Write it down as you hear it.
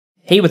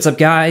Hey, what's up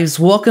guys?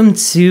 Welcome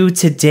to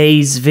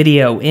today's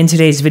video. In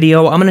today's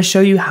video, I'm going to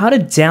show you how to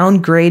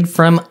downgrade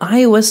from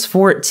iOS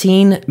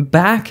 14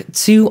 back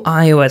to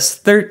iOS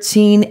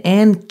 13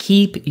 and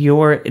keep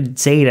your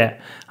data.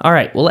 All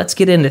right, well, let's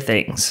get into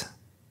things.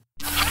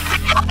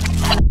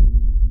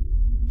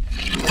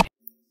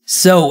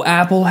 So,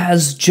 Apple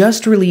has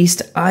just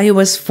released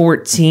iOS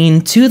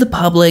 14 to the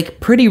public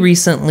pretty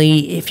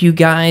recently. If you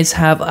guys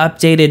have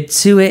updated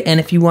to it, and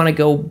if you want to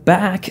go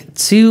back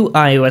to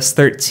iOS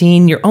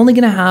 13, you're only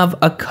going to have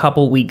a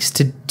couple weeks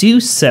to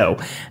do so.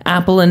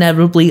 Apple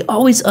inevitably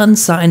always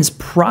unsigns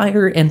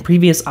prior and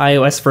previous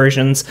iOS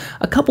versions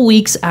a couple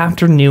weeks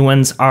after new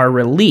ones are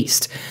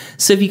released.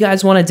 So if you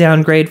guys want to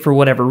downgrade for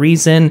whatever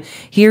reason,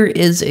 here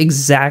is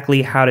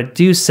exactly how to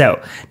do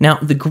so. Now,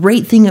 the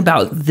great thing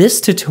about this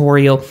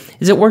tutorial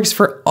is it works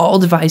for all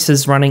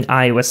devices running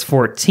iOS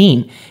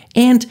 14,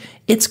 and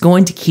it's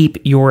going to keep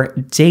your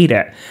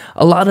data.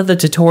 A lot of the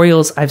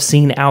tutorials I've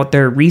seen out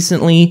there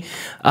recently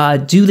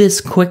do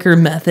this quicker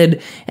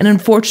method, and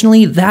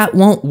unfortunately that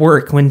won't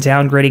work when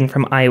downgrading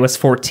from iOS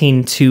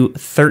 14 to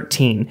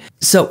 13.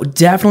 So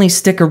definitely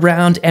stick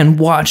around and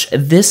watch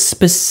this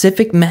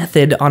specific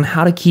method on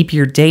how to keep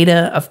your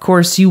data. Of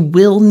course, you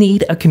will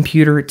need a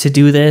computer to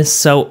do this,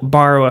 so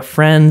borrow a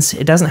friend's.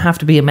 It doesn't have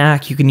to be a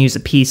Mac, you can use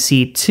a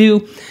PC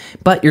too,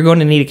 but you're going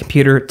to need a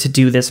computer to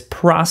do this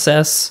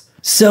process.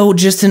 So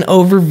just an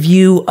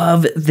overview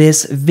of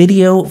this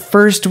video.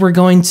 First, we're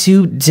going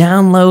to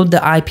download the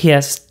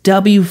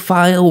iPSW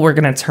file. We're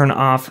going to turn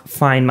off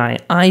Find My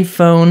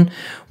iPhone.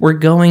 We're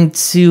going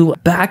to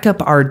back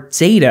up our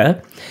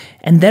data,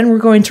 and then we're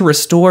going to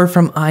restore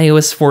from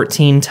iOS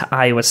 14 to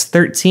iOS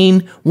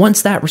 13.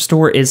 Once that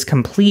restore is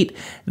complete,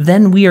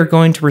 then we are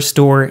going to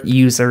restore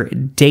user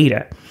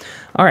data.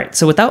 All right,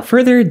 so without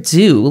further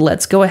ado,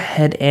 let's go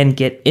ahead and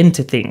get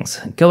into things.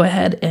 Go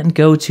ahead and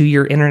go to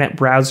your internet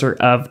browser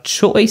of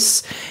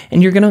choice,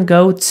 and you're gonna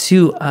go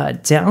to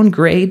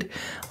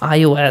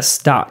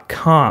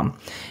downgradeios.com.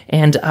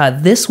 And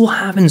this will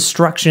have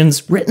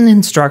written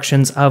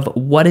instructions of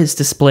what is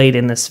displayed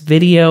in this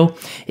video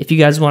if you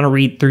guys want to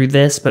read through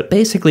this, but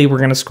basically we're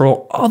going to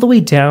scroll all the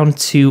way down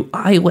to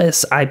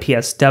iOS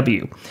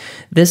iPSW.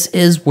 This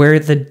is where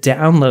the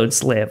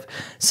downloads live.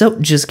 So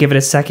just give it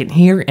a second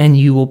here and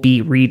you will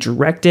be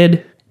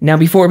redirected. Now,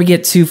 before we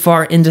get too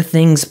far into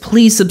things,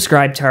 please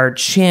subscribe to our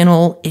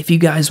channel. If you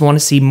guys want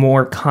to see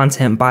more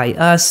content by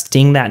us,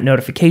 ding that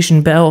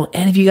notification bell.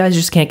 And if you guys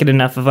just can't get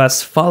enough of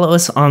us, follow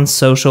us on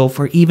social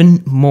for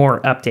even more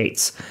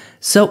updates.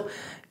 So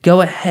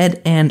go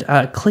ahead and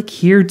click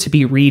here to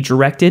be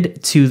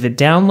redirected to the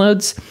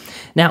downloads.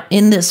 Now,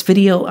 in this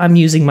video, I'm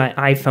using my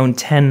iPhone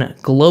 10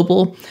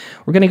 Global.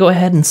 We're going to go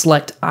ahead and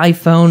select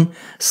iPhone.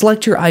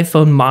 Select your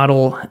iPhone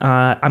model.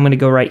 I'm going to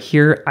go right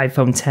here,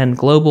 iPhone 10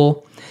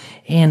 Global.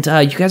 And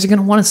you guys are going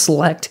to want to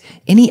select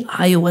any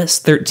iOS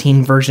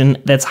 13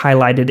 version that's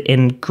highlighted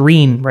in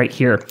green right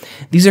here.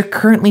 These are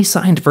currently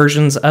signed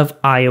versions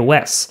of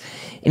iOS.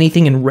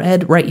 Anything in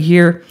red right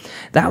here,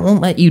 that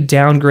won't let you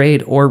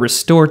downgrade or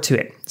restore to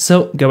it.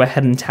 So go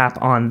ahead and tap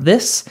on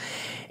this.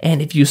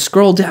 And if you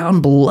scroll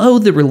down below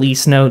the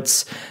release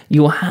notes,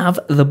 you will have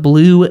the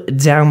blue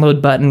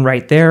download button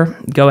right there.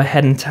 Go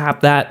ahead and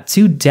tap that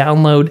to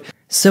download.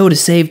 So to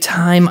save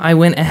time, I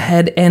went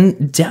ahead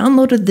and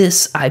downloaded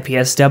this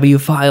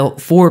iPSW file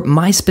for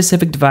my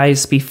specific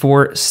device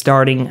before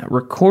starting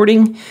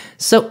recording.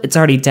 So it's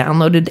already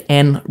downloaded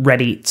and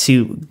ready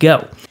to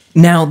go.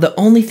 Now, the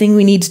only thing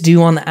we need to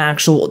do on the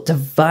actual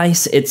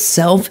device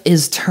itself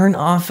is turn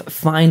off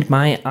Find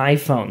My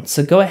iPhone.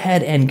 So go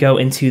ahead and go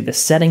into the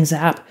Settings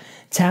app,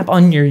 tap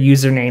on your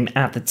username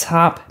at the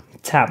top,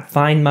 tap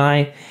Find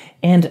My,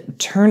 and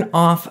turn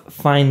off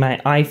Find My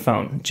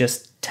iPhone.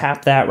 Just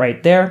tap that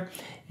right there,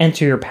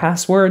 enter your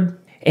password,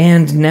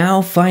 and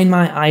now Find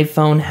My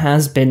iPhone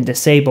has been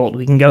disabled.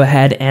 We can go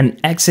ahead and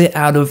exit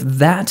out of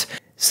that.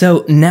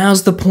 So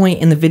now's the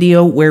point in the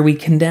video where we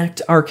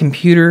connect our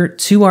computer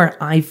to our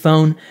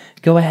iPhone.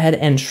 Go ahead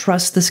and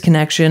trust this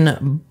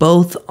connection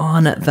both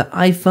on the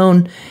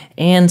iPhone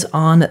and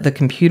on the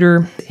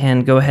computer,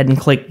 and go ahead and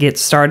click Get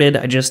Started.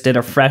 I just did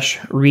a fresh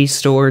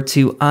restore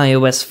to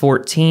iOS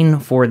 14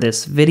 for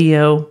this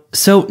video.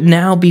 So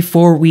now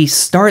before we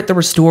start the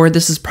restore,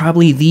 this is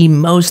probably the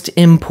most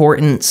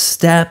important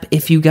step.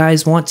 If you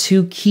guys want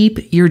to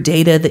keep your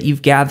data that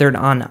you've gathered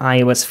on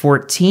iOS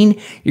 14,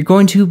 you're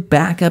going to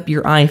back up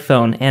your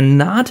iPhone, and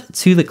not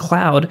to the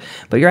cloud,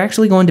 but you're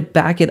actually going to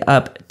back it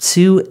up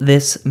to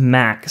this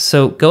Mac.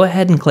 So go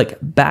ahead and click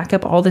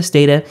Backup all this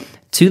data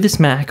to this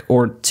Mac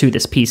or to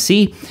this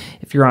PC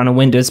if you're on a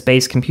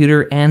Windows-based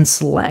computer, and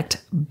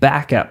select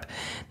Backup.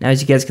 Now,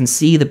 as you guys can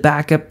see, the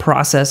backup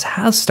process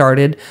has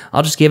started.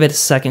 I'll just give it a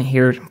second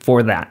here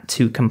for that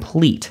to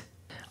complete.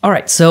 All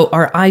right, so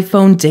our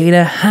iPhone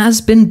data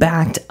has been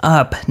backed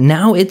up.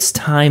 Now it's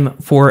time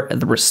for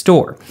the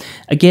restore.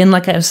 Again,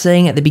 like I was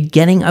saying at the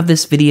beginning of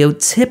this video,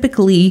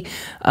 typically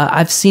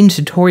I've seen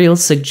tutorials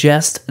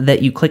suggest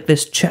that you click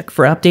this check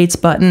for updates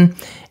button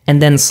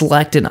and then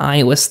select an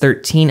iOS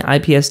 13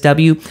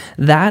 iPSW,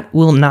 that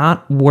will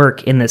not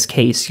work in this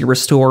case. Your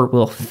restore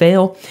will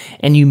fail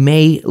and you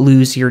may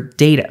lose your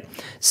data.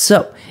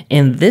 So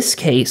in this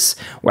case,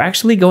 we're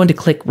actually going to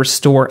click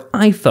Restore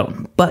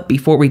iPhone. But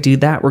before we do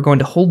that, we're going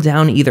to hold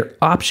down either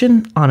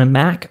Option on a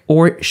Mac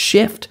or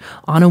Shift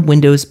on a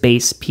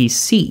Windows-based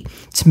PC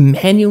to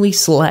manually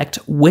select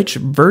which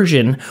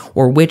version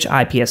or which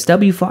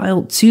iPSW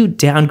file to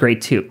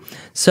downgrade to.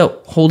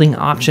 So holding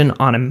Option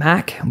on a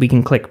Mac, we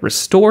can click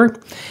Restore.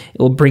 It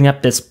will bring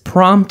up this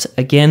prompt.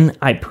 Again,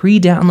 I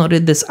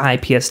pre-downloaded this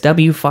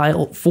iPSW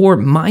file for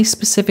my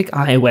specific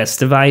iOS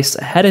device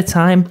ahead of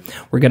time.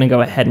 We're going to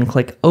go ahead and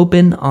click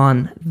Open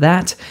on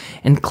that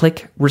and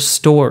click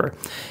Restore.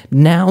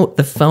 Now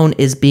the phone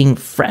is being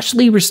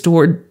freshly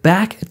restored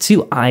back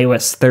to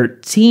iOS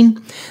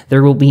 13.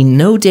 There will be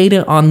no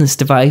data on this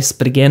device,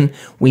 but again,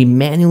 we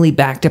manually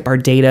backed up our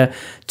data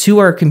to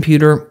our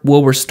computer.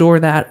 We'll restore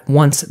that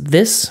once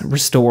this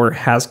restore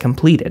has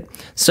completed.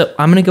 So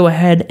I'm going to go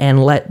ahead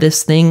and let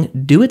this thing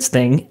do its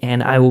thing,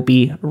 and I will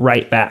be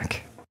right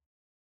back.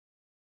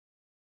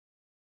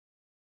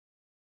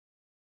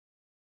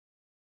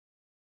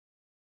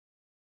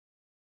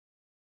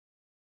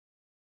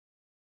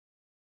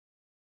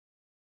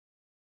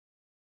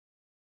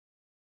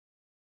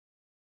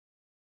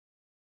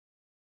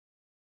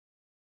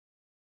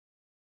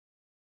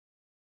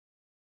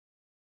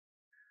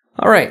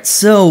 Alright,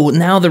 so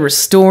now the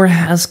restore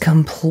has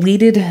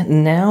completed.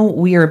 Now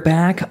we are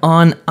back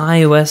on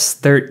iOS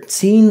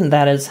 13.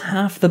 That is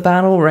half the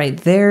battle right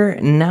there.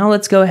 Now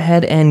let's go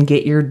ahead and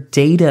get your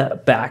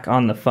data back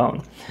on the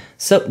phone.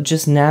 So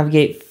just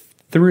navigate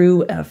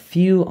through a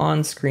few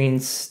on-screen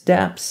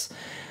steps.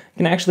 You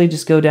can actually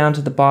just go down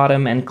to the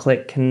bottom and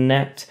click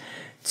Connect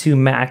to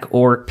Mac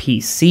or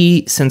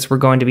PC, since we're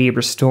going to be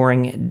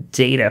restoring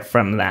data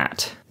from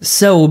that.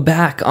 So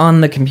back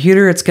on the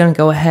computer, it's going to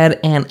go ahead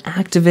and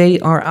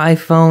activate our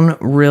iPhone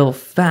real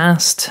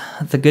fast.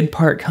 The good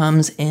part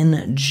comes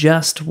in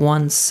just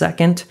 1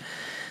 second.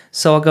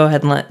 So I'll go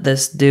ahead and let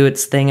this do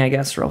its thing, I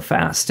guess, real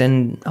fast.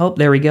 And oh,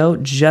 there we go,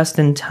 just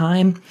in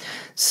time.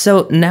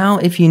 So now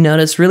if you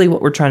notice, really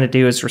what we're trying to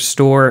do is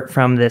restore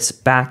from this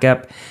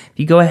backup. If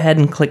you go ahead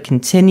and click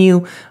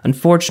continue,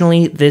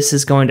 unfortunately, this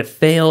is going to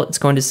fail. It's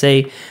going to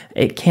say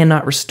it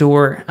cannot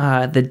restore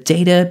the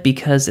data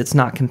because it's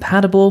not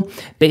compatible.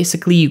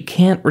 Basically, you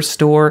can't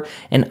restore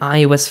an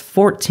iOS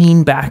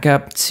 14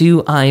 backup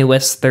to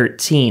iOS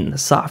 13. The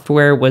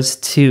software was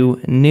too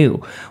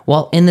new.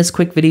 Well, in this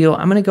quick video,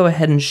 I'm going to go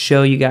ahead and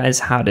show you guys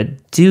how to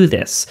do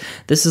this.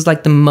 This is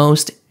like the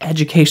most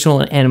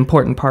educational and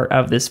important part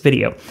of this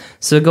video.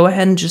 So go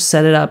ahead and just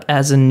set it up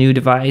as a new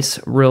device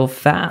real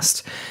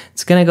fast.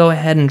 It's going to go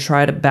ahead and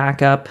try to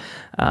back up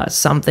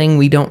something.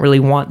 We don't really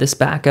want this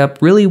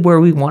backup. Really where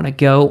we want to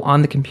go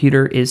on the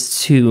computer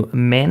is to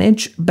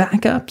manage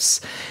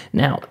backups.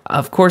 Now,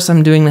 of course,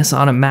 I'm doing this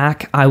on a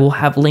Mac. I will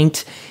have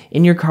linked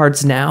in your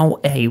cards now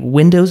a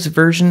Windows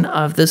version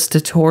of this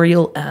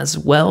tutorial as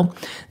well.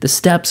 The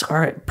steps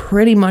are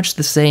pretty much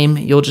the same.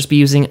 You'll just be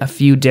using a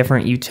few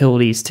different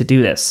utilities to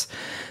do this.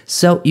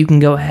 So you can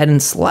go ahead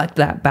and select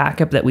that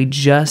backup that we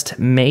just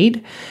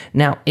made.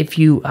 Now, if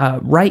you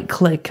right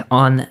click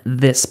on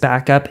this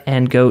backup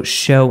and go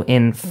show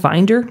in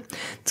Finder,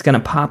 it's going to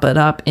pop it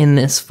up in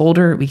this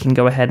folder. We can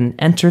go ahead and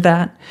enter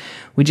that.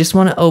 We just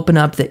want to open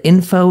up the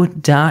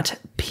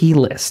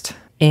info.plist.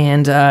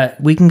 And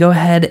we can go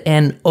ahead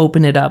and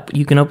open it up.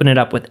 You can open it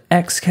up with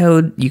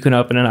Xcode, you can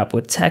open it up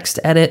with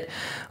TextEdit,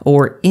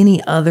 or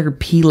any other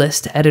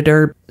plist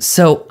editor.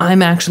 So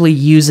I'm actually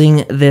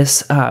using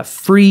this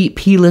free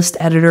plist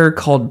editor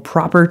called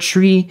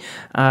ProperTree.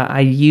 I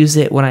use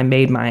it when I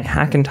made my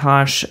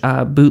Hackintosh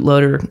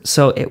bootloader,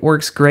 so it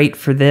works great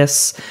for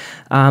this.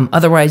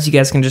 Otherwise, you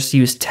guys can just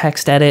use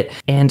TextEdit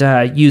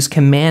and use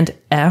Command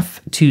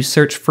F to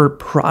search for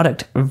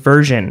product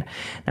version.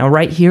 Now,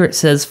 right here it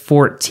says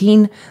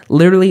 14.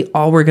 Literally,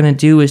 all we're going to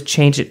do is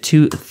change it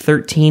to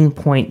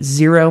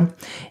 13.0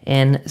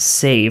 and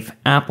save.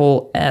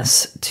 Apple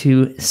S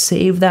to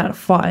save that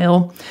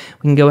file.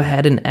 We can go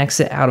ahead and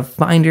exit out of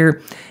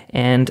Finder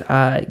and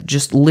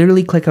just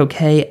literally click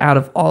OK out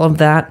of all of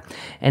that.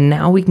 And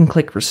now we can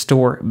click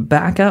Restore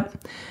Backup.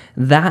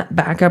 That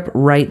backup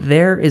right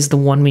there is the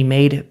one we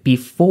made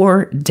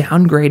before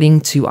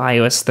downgrading to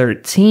iOS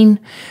 13.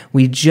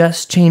 We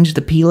just changed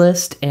the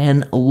plist,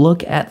 and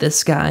look at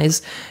this,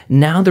 guys.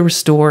 Now the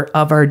restore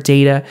of our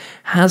data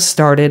has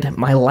started.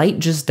 My light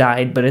just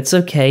died, but it's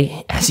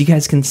okay. As you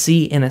guys can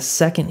see in a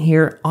second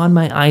here on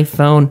my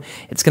iPhone,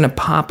 it's going to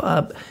pop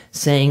up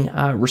saying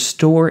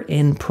restore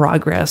in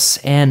progress,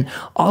 and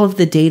all of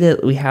the data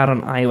that we had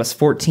on iOS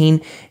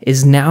 14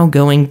 is now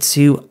going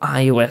to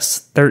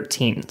iOS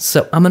 13.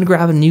 So I'm going to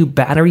grab a new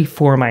battery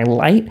for my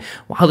light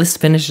while this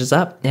finishes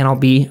up, and I'll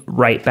be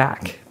right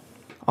back.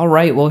 All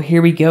right, well,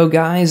 here we go,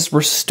 guys.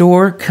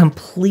 Restore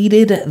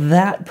completed.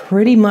 That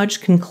pretty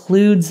much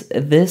concludes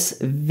this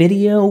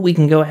video. We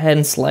can go ahead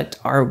and select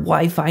our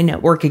Wi-Fi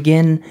network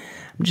again.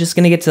 I'm just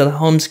going to get to the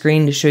home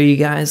screen to show you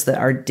guys that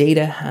our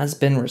data has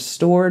been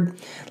restored.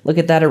 Look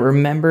at that, it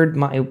remembered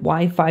my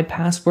Wi-Fi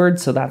password,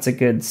 so that's a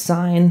good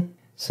sign.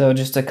 So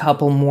just a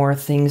couple more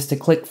things to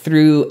click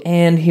through,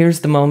 and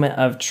here's the moment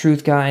of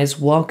truth, guys.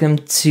 Welcome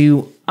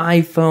to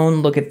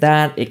iPhone. Look at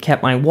that. It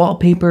kept my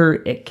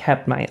wallpaper, it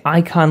kept my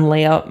icon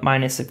layout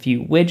minus a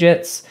few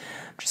widgets.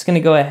 I'm just going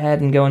to go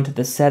ahead and go into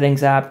the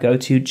Settings app, go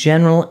to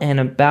General and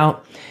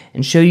About,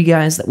 and show you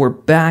guys that we're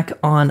back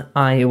on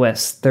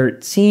iOS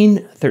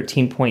 13,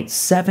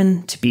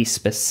 13.7 to be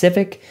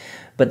specific.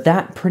 But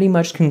that pretty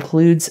much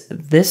concludes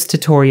this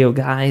tutorial,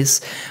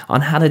 guys,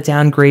 on how to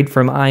downgrade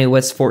from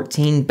iOS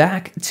 14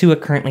 back to a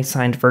currently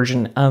signed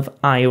version of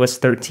iOS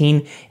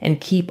 13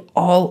 and keep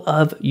all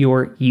of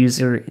your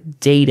user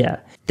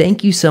data.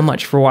 Thank you so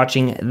much for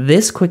watching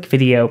this quick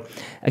video.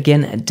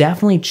 Again,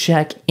 definitely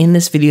check in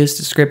this video's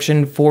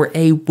description for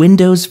a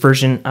Windows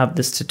version of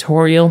this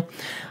tutorial.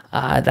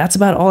 That's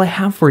about all I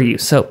have for you.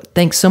 So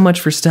thanks so much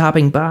for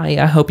stopping by.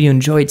 I hope you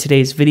enjoyed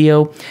today's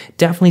video.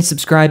 Definitely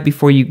subscribe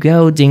before you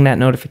go, ding that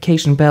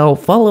notification bell,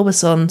 follow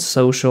us on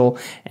social,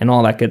 and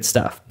all that good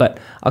stuff. But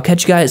I'll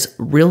catch you guys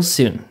real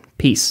soon.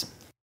 Peace.